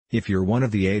If you're one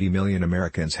of the 80 million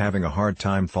Americans having a hard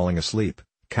time falling asleep,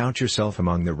 count yourself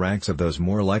among the ranks of those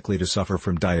more likely to suffer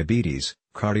from diabetes,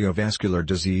 cardiovascular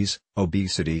disease,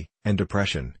 obesity, and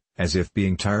depression, as if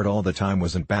being tired all the time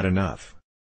wasn't bad enough.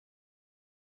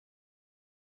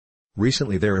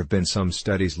 Recently there have been some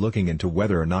studies looking into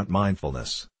whether or not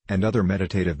mindfulness, and other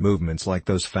meditative movements like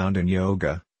those found in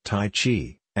yoga, tai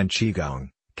chi, and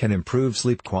qigong, can improve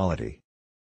sleep quality.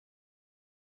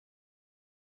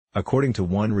 According to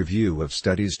one review of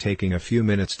studies, taking a few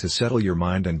minutes to settle your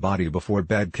mind and body before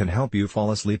bed can help you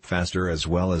fall asleep faster as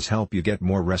well as help you get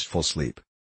more restful sleep.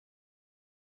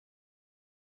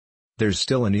 There's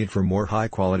still a need for more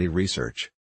high-quality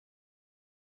research.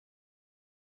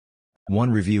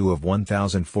 One review of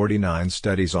 1,049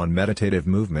 studies on meditative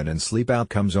movement and sleep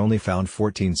outcomes only found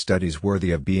 14 studies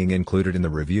worthy of being included in the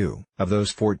review. Of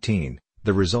those 14,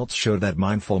 the results showed that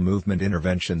mindful movement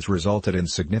interventions resulted in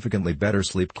significantly better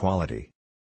sleep quality.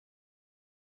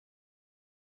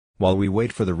 While we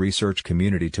wait for the research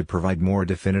community to provide more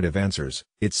definitive answers,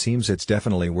 it seems it's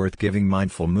definitely worth giving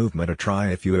mindful movement a try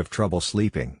if you have trouble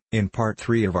sleeping. In Part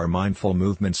 3 of our Mindful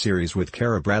Movement series with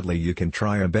Kara Bradley, you can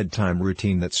try a bedtime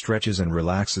routine that stretches and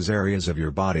relaxes areas of your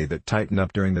body that tighten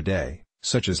up during the day,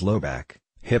 such as low back,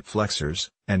 hip flexors,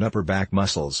 and upper back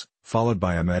muscles, followed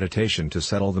by a meditation to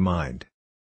settle the mind.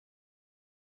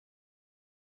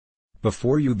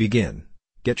 Before you begin,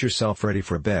 get yourself ready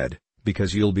for bed,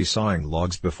 because you'll be sawing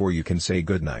logs before you can say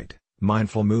goodnight.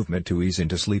 Mindful movement to ease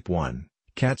into sleep. 1.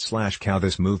 Cat/cow.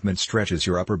 This movement stretches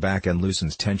your upper back and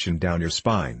loosens tension down your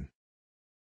spine.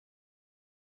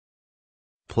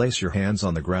 Place your hands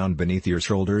on the ground beneath your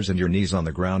shoulders and your knees on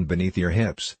the ground beneath your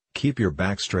hips. Keep your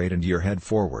back straight and your head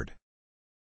forward.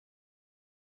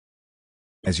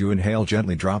 As you inhale,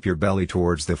 gently drop your belly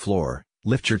towards the floor.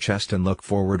 Lift your chest and look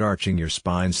forward, arching your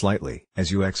spine slightly.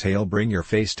 As you exhale, bring your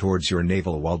face towards your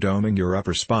navel while doming your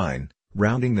upper spine,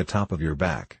 rounding the top of your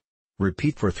back.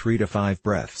 Repeat for 3 to 5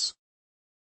 breaths.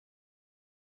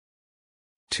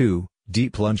 2.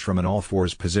 Deep lunge from an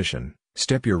all-fours position.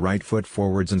 Step your right foot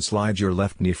forwards and slide your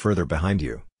left knee further behind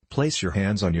you. Place your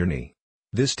hands on your knee.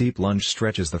 This deep lunge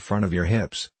stretches the front of your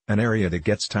hips, an area that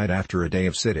gets tight after a day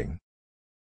of sitting.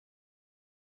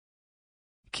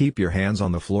 Keep your hands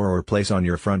on the floor or place on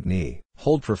your front knee.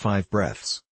 Hold for 5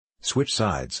 breaths. Switch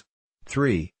sides.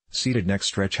 3. Seated neck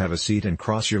stretch. Have a seat and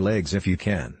cross your legs if you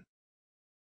can.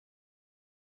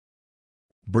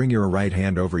 Bring your right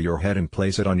hand over your head and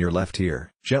place it on your left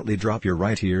ear. Gently drop your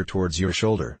right ear towards your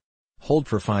shoulder. Hold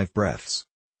for 5 breaths.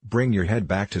 Bring your head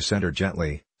back to center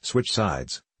gently. Switch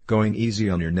sides, going easy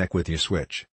on your neck with your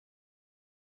switch.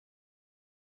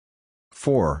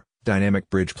 4. Dynamic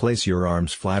bridge. Place your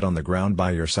arms flat on the ground by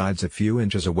your sides a few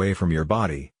inches away from your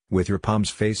body, with your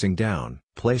palms facing down.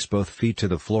 Place both feet to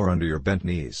the floor under your bent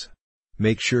knees.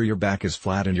 Make sure your back is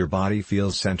flat and your body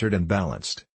feels centered and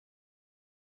balanced.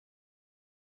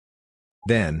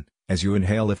 Then, as you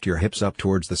inhale, lift your hips up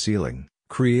towards the ceiling,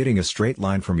 creating a straight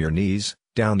line from your knees,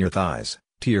 down your thighs,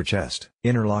 to your chest.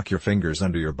 Interlock your fingers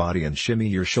under your body and shimmy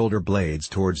your shoulder blades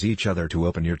towards each other to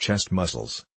open your chest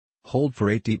muscles. Hold for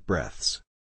 8 deep breaths.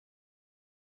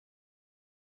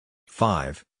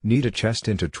 5. Knee to chest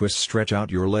into twist. Stretch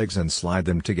out your legs and slide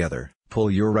them together.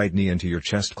 Pull your right knee into your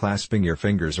chest, clasping your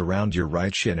fingers around your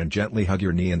right shin, and gently hug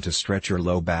your knee in to stretch your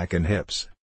low back and hips.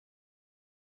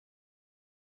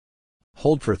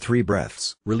 Hold for 3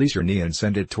 breaths. Release your knee and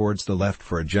send it towards the left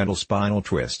for a gentle spinal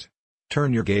twist.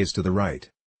 Turn your gaze to the right.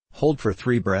 Hold for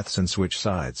 3 breaths and switch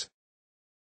sides.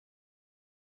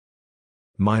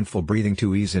 Mindful breathing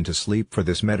to ease into sleep. For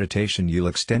this meditation, you'll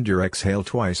extend your exhale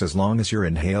twice as long as your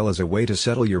inhale, as a way to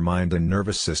settle your mind and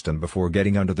nervous system before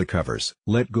getting under the covers.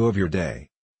 Let go of your day.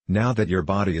 Now that your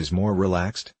body is more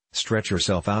relaxed, stretch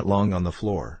yourself out long on the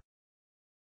floor.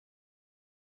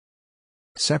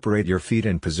 Separate your feet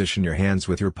and position your hands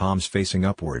with your palms facing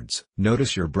upwards.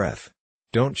 Notice your breath.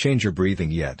 Don't change your breathing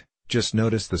yet, just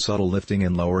notice the subtle lifting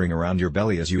and lowering around your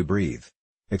belly as you breathe.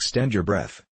 Extend your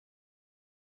breath.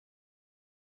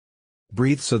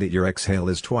 Breathe so that your exhale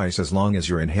is twice as long as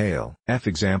your inhale. For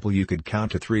example, you could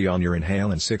count to 3 on your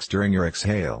inhale and 6 during your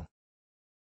exhale.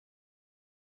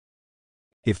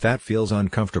 If that feels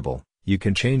uncomfortable, you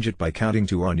can change it by counting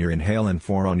 2 on your inhale and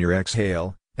 4 on your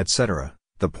exhale, etc.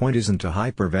 The point isn't to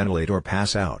hyperventilate or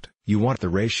pass out. You want the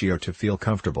ratio to feel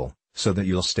comfortable, so that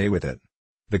you'll stay with it.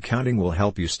 The counting will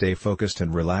help you stay focused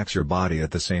and relax your body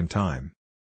at the same time.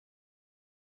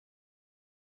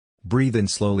 Breathe in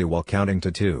slowly while counting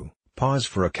to 2. Pause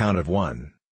for a count of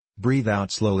 1. Breathe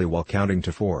out slowly while counting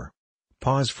to 4.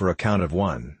 Pause for a count of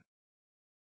 1.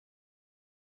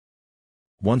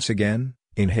 Once again,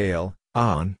 inhale,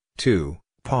 on, 2,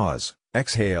 pause,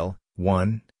 Exhale,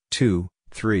 1, 2,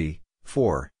 3,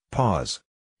 4, pause.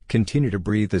 Continue to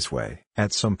breathe this way.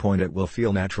 At some point it will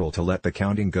feel natural to let the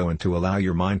counting go and to allow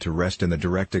your mind to rest in the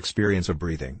direct experience of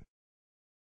breathing.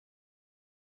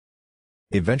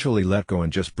 Eventually let go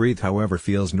and just breathe however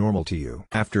feels normal to you.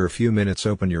 After a few minutes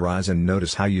open your eyes and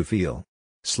notice how you feel.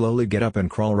 Slowly get up and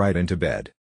crawl right into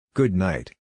bed. Good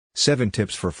night. 7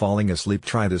 tips for falling asleep.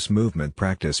 Try this movement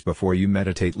practice before you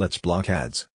meditate. Let's block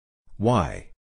ads. Why?